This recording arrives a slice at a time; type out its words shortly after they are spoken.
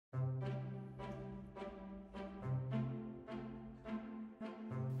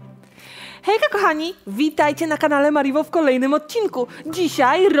Hejka kochani, witajcie na kanale Marivo w kolejnym odcinku.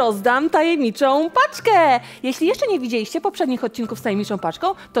 Dzisiaj rozdam tajemniczą paczkę. Jeśli jeszcze nie widzieliście poprzednich odcinków z tajemniczą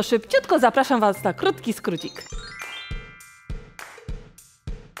paczką, to szybciutko zapraszam Was na krótki skrócik.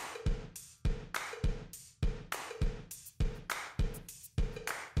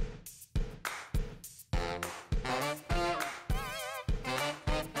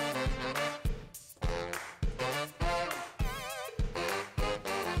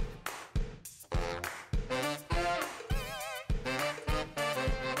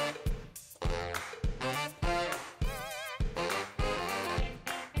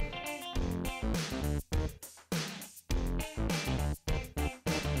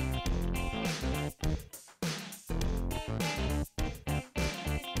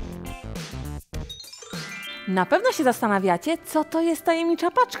 Na pewno się zastanawiacie, co to jest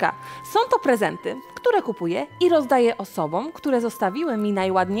tajemnicza paczka. Są to prezenty, które kupuję i rozdaję osobom, które zostawiły mi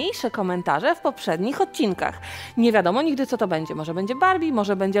najładniejsze komentarze w poprzednich odcinkach. Nie wiadomo nigdy, co to będzie. Może będzie Barbie,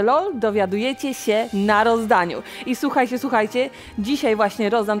 może będzie LOL. Dowiadujecie się na rozdaniu. I słuchajcie, dzisiaj właśnie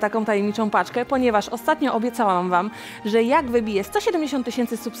rozdam taką tajemniczą paczkę, ponieważ ostatnio obiecałam Wam, że jak wybiję 170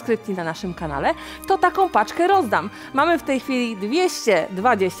 000 subskrypcji na naszym kanale, to taką paczkę rozdam. Mamy w tej chwili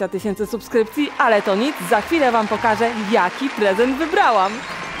 220 000 subskrypcji, ale to nic, za chwilę Wam pokażę, jaki prezent wybrałam.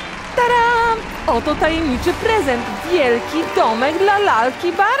 Tadam! Oto tajemniczy prezent. Wielki domek dla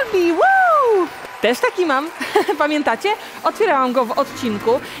lalki Barbie. Wow! Też taki mam. Pamiętacie? Otwierałam go w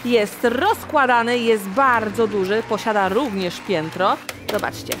odcinku. Jest rozkładany, jest bardzo duży. Posiada również piętro.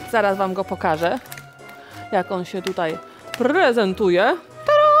 Zobaczcie, zaraz Wam go pokażę. Jak on się tutaj prezentuje.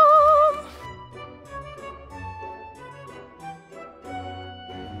 Tadam!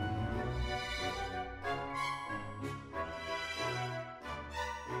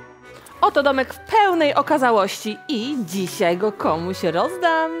 Oto domek w pełnej okazałości i dzisiaj go komuś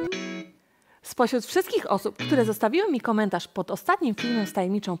rozdam. Spośród wszystkich osób, które zostawiły mi komentarz pod ostatnim filmem z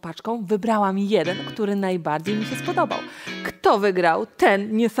tajemniczą paczką, wybrałam jeden, który najbardziej mi się spodobał. Kto wygrał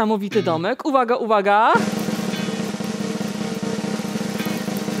ten niesamowity domek? Uwaga, uwaga!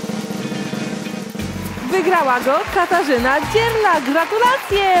 Wygrała go Katarzyna Dzierla.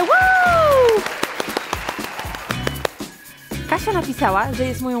 Gratulacje! Wow! Kasia napisała, że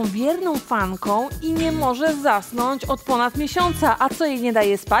jest moją wierną fanką i nie może zasnąć od ponad miesiąca. A co jej nie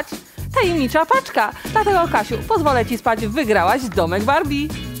daje spać? Tajemnicza paczka. Dlatego, Kasiu, pozwolę Ci spać. Wygrałaś domek Barbie.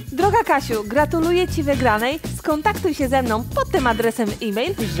 Droga Kasiu, gratuluję Ci wygranej. Skontaktuj się ze mną pod tym adresem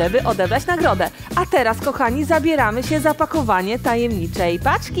e-mail, żeby odebrać nagrodę. A teraz, kochani, zabieramy się za pakowanie tajemniczej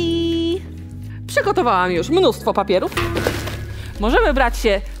paczki. Przygotowałam już mnóstwo papierów. Możemy brać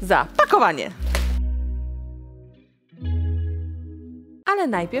się za pakowanie. Ale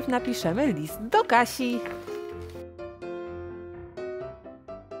najpierw napiszemy list do Kasi.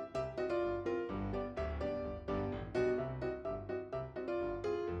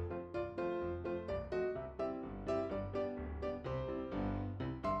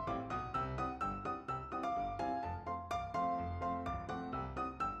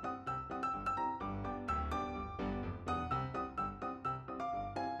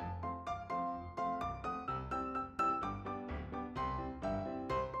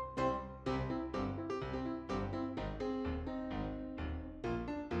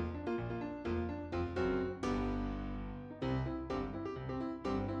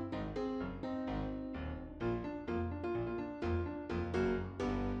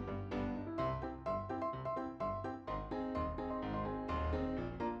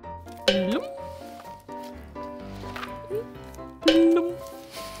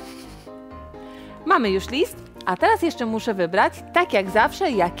 Mamy już list, a teraz jeszcze muszę wybrać, tak jak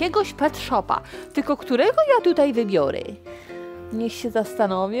zawsze, jakiegoś pet shopa. Tylko którego ja tutaj wybiorę? Niech się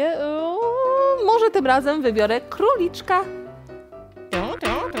zastanowię. Może tym razem wybiorę króliczka.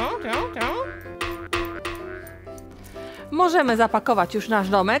 Możemy zapakować już nasz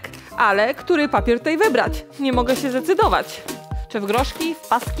domek, ale który papier tutaj wybrać? Nie mogę się zdecydować. Czy w groszki, w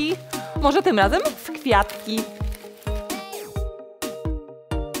paski? Może tym razem w kwiatki.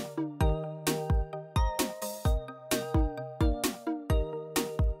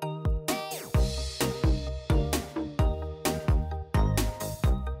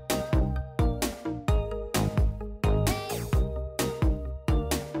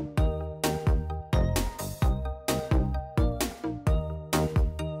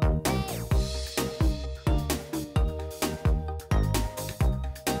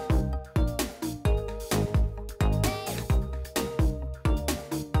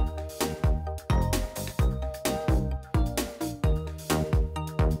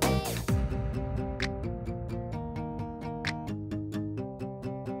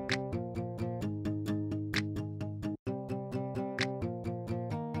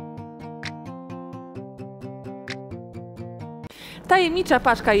 Tajemnicza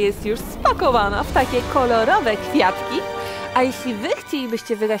paczka jest już spakowana w takie kolorowe kwiatki. A jeśli wy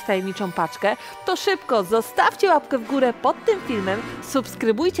chcielibyście wygrać tajemniczą paczkę, to szybko zostawcie łapkę w górę pod tym filmem,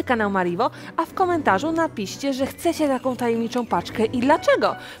 subskrybujcie kanał Marivo, a w komentarzu napiszcie, że chcecie taką tajemniczą paczkę i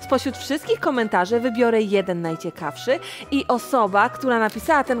dlaczego. Spośród wszystkich komentarzy wybiorę jeden najciekawszy i osoba, która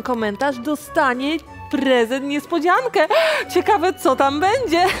napisała ten komentarz, dostanie prezent niespodziankę. Ciekawe, co tam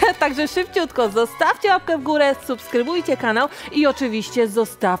będzie. Także szybciutko zostawcie łapkę w górę, subskrybujcie kanał i oczywiście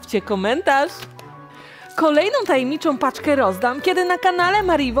zostawcie komentarz. Kolejną tajemniczą paczkę rozdam, kiedy na kanale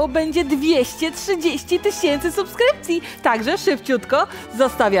Marivo będzie 230 000 subskrypcji. Także szybciutko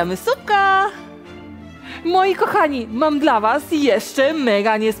zostawiamy subka. Moi kochani, mam dla was jeszcze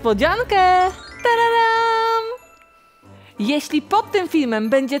mega niespodziankę. Tadadam! Jeśli pod tym filmem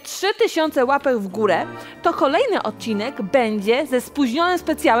będzie 3000 łapek w górę, to kolejny odcinek będzie ze spóźnionym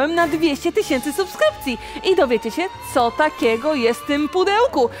specjałem na 200 000 subskrypcji. I dowiecie się, co takiego jest w tym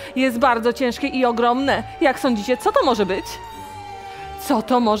pudełku. Jest bardzo ciężkie i ogromne. Jak sądzicie, co to może być? Co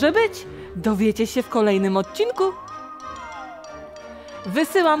to może być? Dowiecie się w kolejnym odcinku.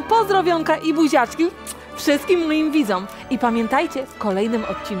 Wysyłam pozdrowionka i buziaczki wszystkim moim widzom. I pamiętajcie, w kolejnym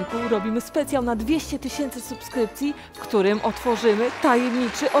odcinku robimy specjał na 200 000 subskrypcji, w którym otworzymy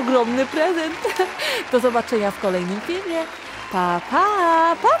tajemniczy, ogromny prezent. Do zobaczenia w kolejnym filmie. Pa, pa,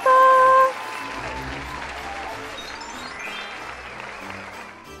 pa, pa!